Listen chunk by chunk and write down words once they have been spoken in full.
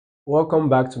Welcome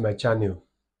back to my channel.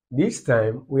 This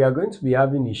time we are going to be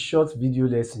having a short video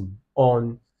lesson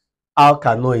on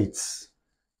alkanoates.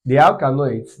 The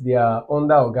alkanoates, they are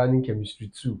under organic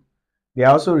chemistry too. They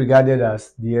are also regarded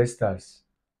as the esters.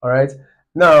 Alright,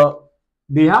 now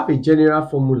they have a general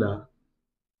formula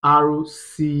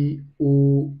RCOOR.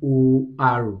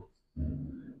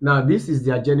 Now this is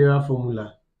their general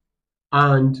formula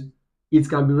and it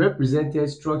can be represented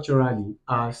structurally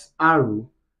as R,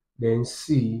 then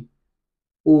C,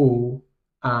 O,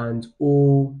 and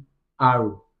O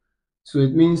arrow. So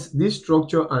it means this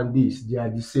structure and this, they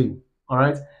are the same. All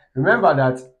right. Remember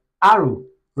that arrow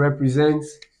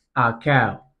represents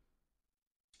alkyl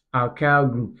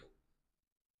group.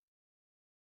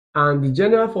 And the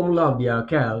general formula of the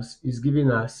alkyls is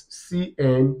given as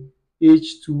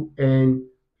CnH2n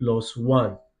plus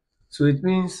 1. So it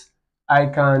means I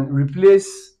can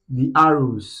replace the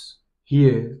arrows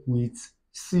here with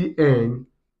CnH2n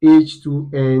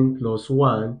plus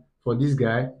 1 for this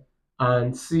guy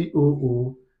and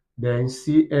COO, then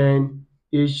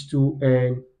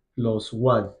CnH2n plus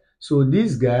 1. So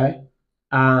this guy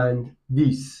and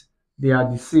this, they are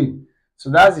the same. So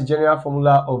that's the general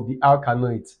formula of the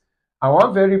alkanoates. And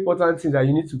one very important thing that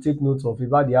you need to take note of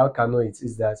about the alkanoates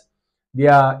is that they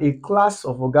are a class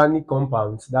of organic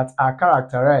compounds that are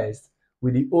characterized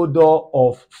with the odor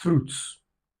of fruits,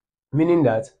 meaning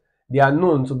that they are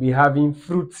known to be having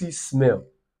fruity smell.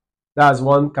 That's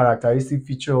one characteristic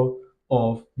feature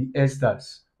of the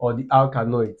esters or the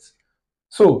alkanoates.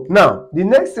 So now, the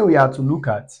next thing we have to look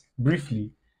at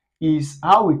briefly is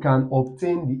how we can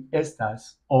obtain the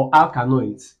esters or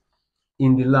alkanoates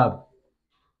in the lab.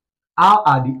 How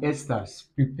are the esters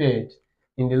prepared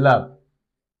in the lab?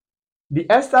 The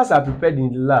esters are prepared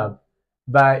in the lab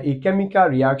by a chemical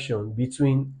reaction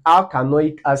between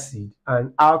alkanoic acid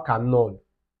and alkanol.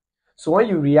 So when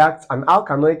you react an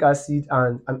alkanoic acid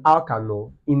and an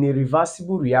alkanol in a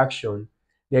reversible reaction,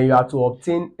 then you have to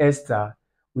obtain ester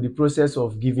with the process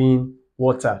of giving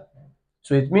water.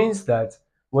 So it means that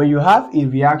when you have a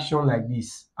reaction like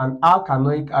this, an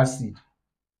alkanoic acid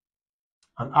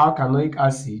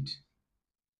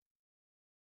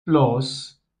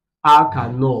plus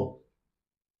alkanol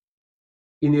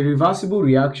in a reversible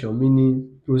reaction,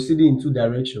 meaning proceeding in two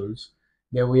directions,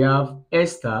 then we have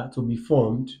ester to be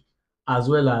formed as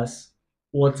well as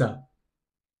water.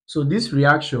 So this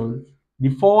reaction, the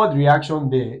forward reaction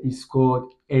there is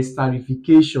called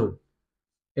esterification,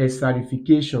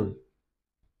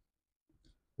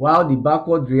 while the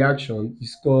backward reaction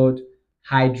is called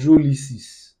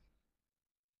hydrolysis.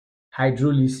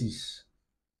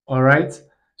 All right.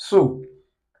 So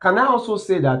can I also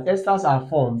say that esters are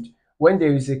formed when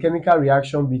there is a chemical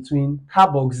reaction between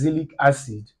carboxylic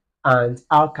acid and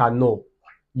alkanol?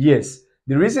 Yes,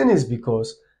 the reason is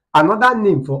because another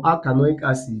name for alkanoic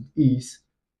acid is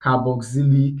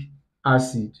carboxylic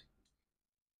acid.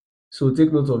 So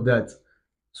take note of that.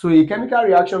 So a chemical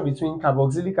reaction between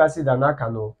carboxylic acid and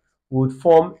alkanol would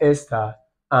form ester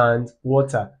and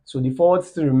water. So the forward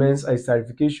still remains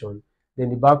esterification, then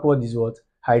the backward is what?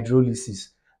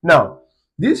 Hydrolysis. Now,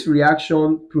 this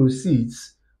reaction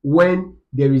proceeds when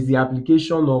there is the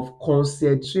application of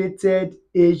concentrated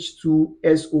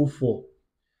H2SO4.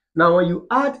 Now, when you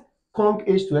add conc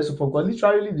H2SO4, because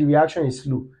literally the reaction is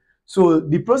slow. So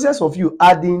the process of you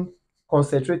adding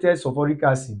concentrated sulfuric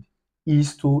acid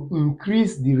is to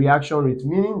increase the reaction rate,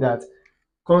 meaning that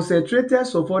concentrated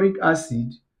sulfuric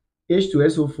acid,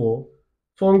 H2SO4,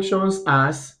 functions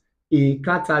as a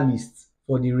catalyst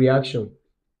for the reaction.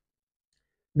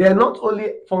 They are not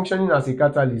only functioning as a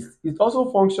catalyst, it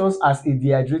also functions as a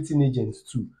dehydrating agent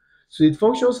too. So it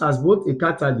functions as both a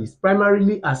catalyst,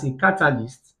 primarily as a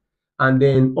catalyst, and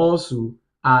then also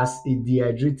as a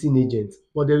dehydrating agent.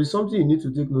 But there is something you need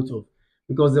to take note of,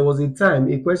 because there was a time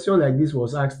a question like this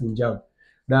was asked in JAMB,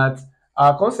 that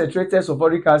concentrated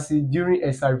sulfuric acid during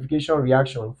esterification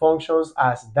reaction functions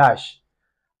as dash,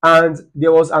 and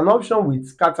there was an option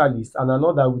with catalyst and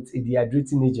another with a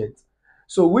dehydrating agent.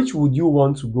 So which would you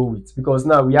want to go with? Because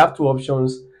now we have two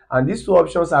options, and these two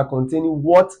options are containing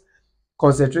what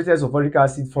concentrated sulfuric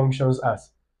acid functions as.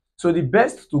 So the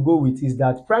best to go with is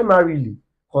that primarily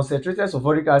concentrated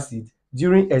sulfuric acid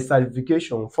during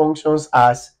esterification functions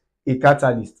as a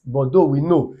catalyst, but though we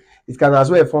know it can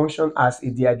as well function as a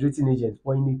dehydrating agent.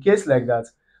 But in a case like that,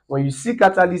 when you see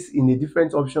catalyst in a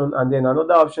different option and then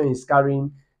another option is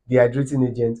carrying dehydrating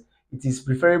agent, it is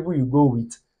preferable you go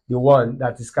with the one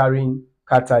that is carrying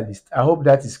catalyst. I hope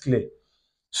that is clear.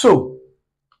 So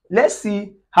let's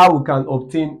see how we can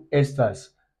obtain esters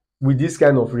with this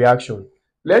kind of reaction.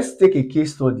 Let's take a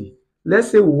case study.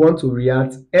 Let's say we want to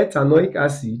react ethanoic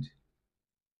acid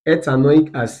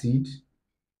ethanoic acid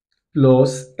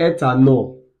plus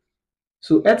ethanol.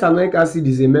 So ethanoic acid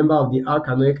is a member of the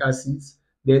alkanoic acids,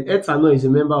 then ethanol is a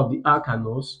member of the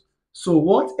alkanols. So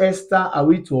what ester are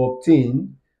we to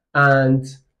obtain? And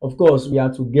of course, we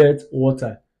are to get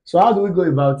water. So how do we go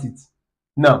about it?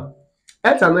 Now,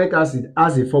 ethanoic acid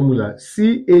has a formula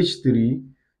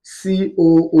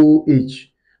CH3COOH.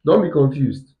 Don't be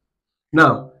confused.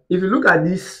 Now, if you look at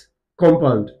this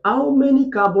compound, how many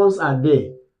carbons are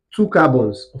there? 2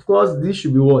 carbons. Of course, this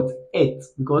should be what? 8,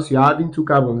 because you are having 2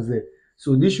 carbons there.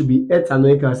 So this should be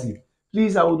ethanoic acid.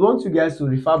 Please, I would want you guys to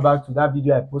refer back to that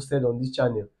video I posted on this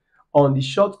channel on the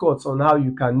shortcuts on how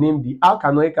you can name the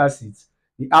alkanoic acids,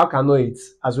 the alkanoates,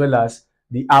 as well as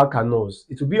the alkanols.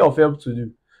 It will be of help to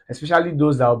do, especially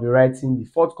those that will be writing the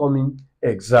forthcoming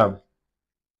exam.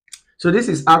 So this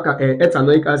is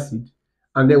ethanoic acid,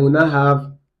 and then we now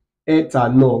have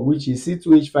ethanol, which is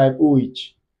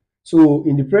C2H5OH. So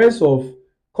in the presence of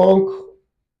conc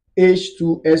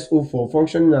H2SO4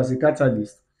 functioning as a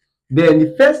catalyst, then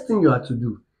the first thing you have to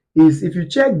do is, if you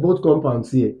check both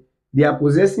compounds here, they are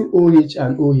possessing OH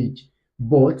and OH,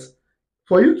 but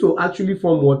for you to actually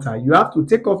form water, you have to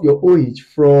take off your OH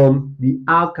from the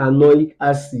alkanoic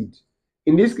acid.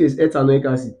 In this case, ethanoic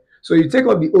acid. So you take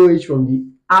off the OH from the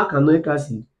alkanoic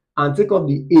acid and take off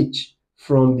the H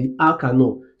from the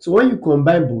alkanol. So when you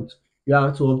combine both, you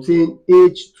have to obtain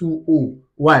H2O.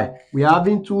 Why? We are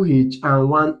having 2H and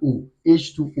 1O,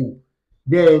 H2O.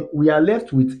 Then we are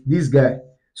left with this guy.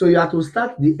 So you have to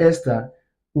start the ester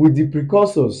with the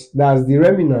precursors, that's the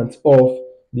remnant of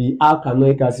the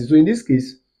alkanoic acid. So in this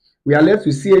case, we are left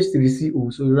with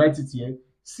CH3CO. So you write it here,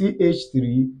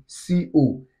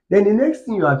 CH3CO. Then the next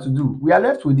thing you have to do, we are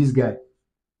left with this guy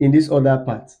in this other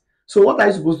part. So what are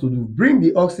you supposed to do? Bring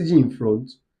the oxygen in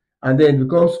front, and then it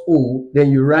becomes O.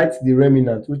 Then you write the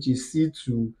remnant, which is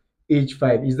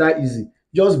C2H5. Is that easy?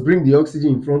 Just bring the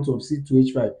oxygen in front of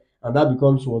C2H5, and that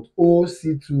becomes what?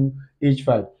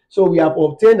 OC2H5. So we have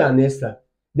obtained an ester.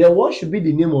 Then what should be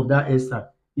the name of that ester?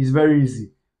 It's very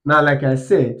easy. Now, like I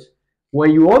said,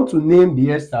 when you want to name the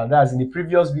ester, that's in the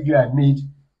previous video I made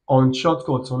on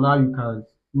shortcuts on how you can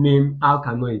name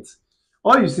alkanoates.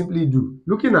 All you simply do,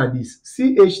 looking at this,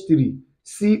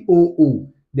 CH3COO,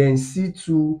 then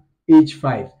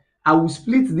C2H5. I will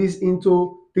split this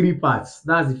into 3 parts.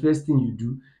 That's the first thing you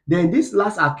do. Then this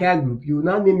last alkyl group, you will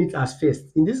now name it as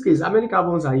first. In this case, how many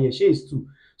carbons are here? Share is 2.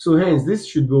 So hence, this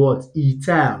should be what?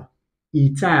 Ethyl.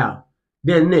 Ethyl.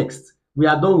 Then next, we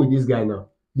are done with this guy now.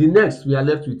 The next we are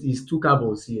left with is 2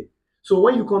 carbons here. So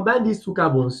when you combine these 2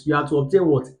 carbons, you have to obtain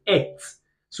what? Eth.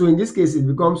 So in this case, it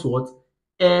becomes what?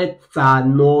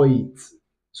 Ethanoate.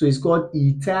 So it's called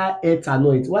ethyl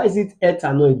ethanoate. Why is it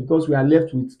ethanoate? Because we are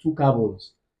left with 2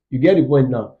 carbons. You get the point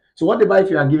now. So what about if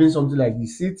you are given something like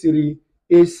this?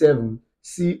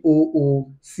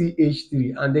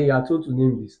 C3H7COOCH3, and then you are told to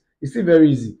name this. It's still very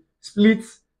easy. Split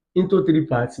into 3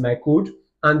 parts, my code,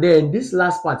 and then this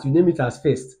last part, you name it as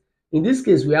first. In this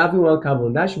case, we are having 1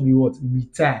 carbon. That should be what?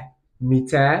 Methyl.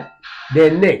 Methyl.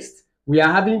 Then next, we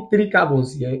are having 3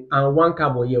 carbons here and 1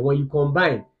 carbon here. When you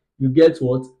combine, you get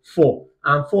what? 4.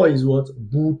 And 4 is what?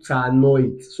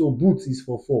 Butanoate. So but is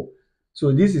for 4.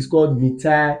 So this is called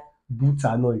methyl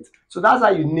butanoate. So that's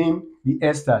how you name the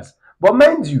esters. But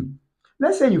mind you,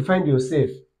 let's say you find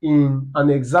yourself in an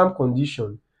exam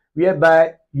condition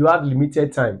whereby you have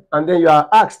limited time, and then you are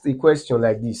asked a question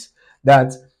like this,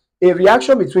 that a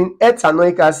reaction between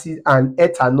ethanoic acid and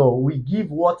ethanol will give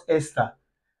what ester?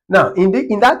 Now, in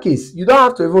that case, you don't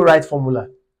have to even write formula.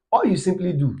 All you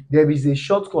simply do, there is a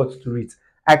shortcut to it.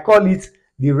 I call it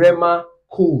the REMA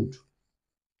code.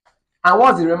 And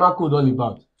what's the REMA code all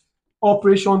about?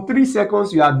 Operation 3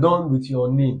 seconds, you are done with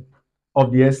your name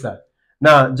of the ester.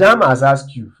 Now, JAMB has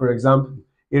asked you, for example,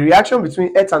 a reaction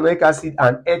between ethanoic acid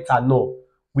and ethanol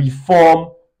will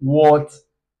form what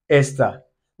ester?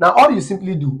 Now, all you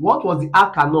simply do, what was the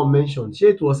alkanol mentioned? Here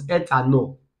it was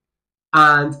ethanol.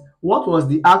 And what was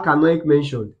the alkanoic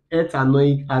mentioned?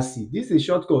 Ethanoic acid. This is a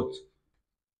shortcut.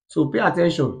 So pay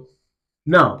attention.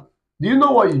 Now, do you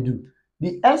know what you do?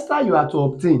 The ester you are to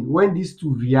obtain when these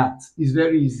two react is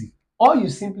very easy. All you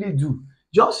simply do,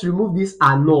 just remove this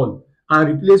anol and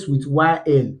replace with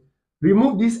YL.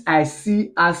 Remove this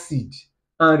IC acid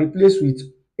and replace with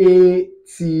ATE.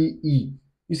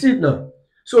 You see it now?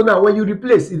 So now when you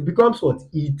replace, it becomes what?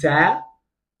 Ethyl,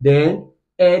 then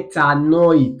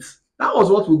ethanoate. That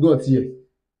was what we got here,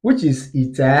 which is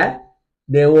ethyl,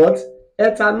 then what?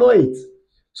 Ethanoate.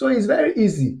 So it's very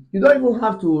easy. You don't even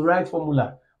have to write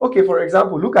formula. Okay, for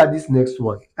example, look at this next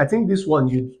one. I think this one,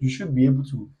 you should be able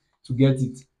to get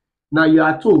it. Now you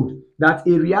are told that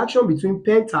a reaction between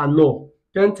pentanol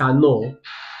pentanol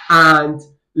and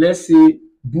let's say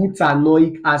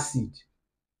butanoic acid.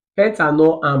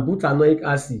 Pentanol and butanoic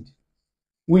acid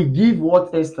will give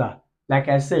what ester? Like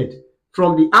I said,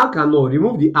 from the alkanol,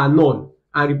 remove the anol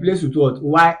and replace with what?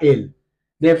 YL.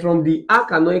 Then from the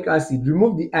alkanoic acid,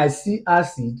 remove the IC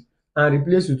acid and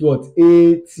replace with what?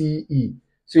 ATE.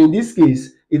 So in this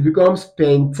case, it becomes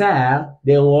pentyl,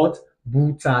 then what?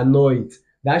 Butanoate.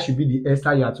 That should be the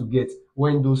ester you have to get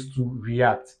when those two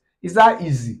react. Is that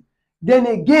easy? Then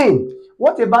again,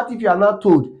 what about if you are not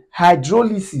told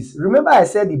hydrolysis? Remember I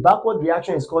said the backward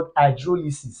reaction is called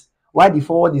hydrolysis, while the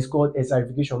forward is called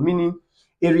esterification, meaning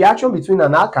a reaction between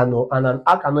an alkanol and an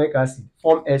alkanoic acid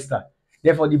form ester.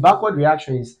 Therefore, the backward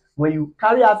reaction is when you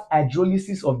carry out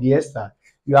hydrolysis of the ester,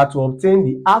 you have to obtain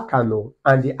the alkanol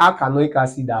and the alkanoic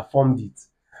acid that formed it.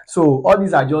 So all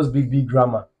these are just big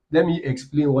grammar. Let me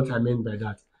explain what I meant by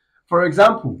that. For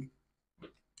example,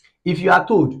 if you are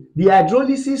told the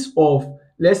hydrolysis of,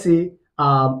 let's say,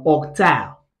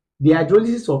 octyl, the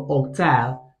hydrolysis of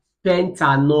octyl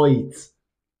pentanoate,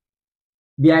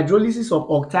 the hydrolysis of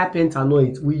octyl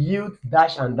pentanoate will yield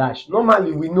dash and dash.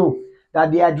 Normally, we know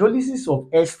that the hydrolysis of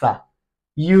ester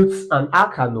yields an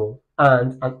alkanol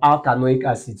and an alkanoic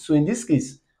acid. So in this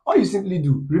case, all you simply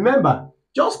do, remember,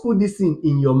 just put this thing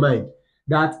in your mind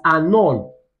that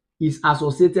anol is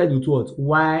associated with what?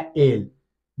 YL.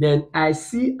 Then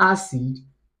IC acid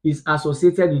is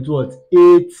associated with what?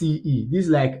 ATE. This is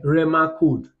like REMA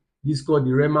code. This is called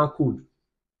the REMA code.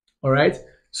 All right.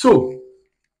 So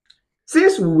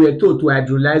since we were told to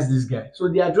hydrolyze this guy, so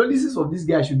the hydrolysis of this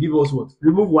guy should give us what?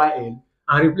 Remove YL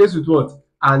and replace with what?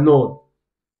 Anol.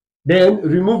 Then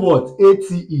remove what?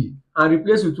 ATE and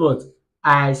replace with what?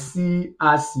 IC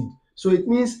acid. So it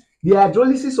means the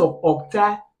hydrolysis of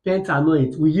octyl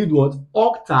pentanoate will yield what?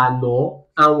 Octanol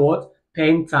and what?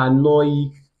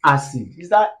 Pentanoic acid. Is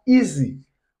that easy?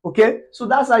 Okay, so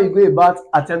that's how you go about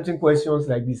attempting questions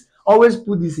like this. Always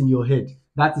put this in your head.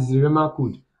 That is the REMA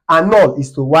code. Anol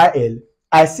is to YL,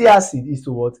 IC acid is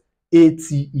to what?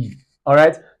 ATE. All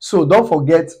right, so don't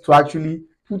forget to actually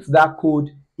put that code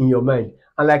in your mind.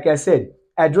 And like I said,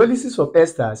 hydrolysis of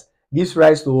esters gives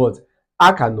rise to what?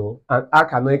 Alkanol and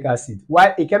alkanoic acid,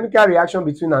 while a chemical reaction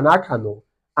between an alkanol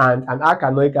and an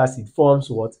alkanoic acid forms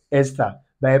what? Ester,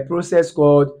 by a process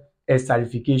called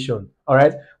esterification. All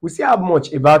right, we still have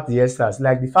much about the esters,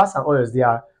 like the fats and oils. They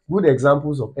are good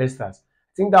examples of esters.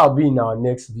 I think that will be in our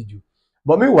next video.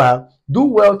 But meanwhile, do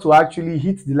well to actually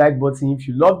hit the like button if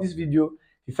you love this video,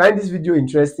 if you find this video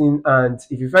interesting, and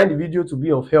if you find the video to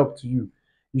be of help to you.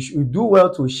 You should do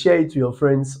well to share it to your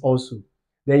friends also.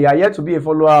 Then you are yet to be a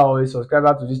follower or a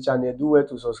subscriber to this channel, do well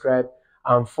to subscribe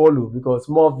and follow, because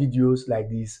more videos like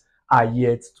this are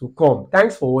yet to come.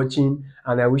 Thanks for watching,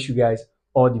 and I wish you guys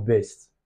all the best.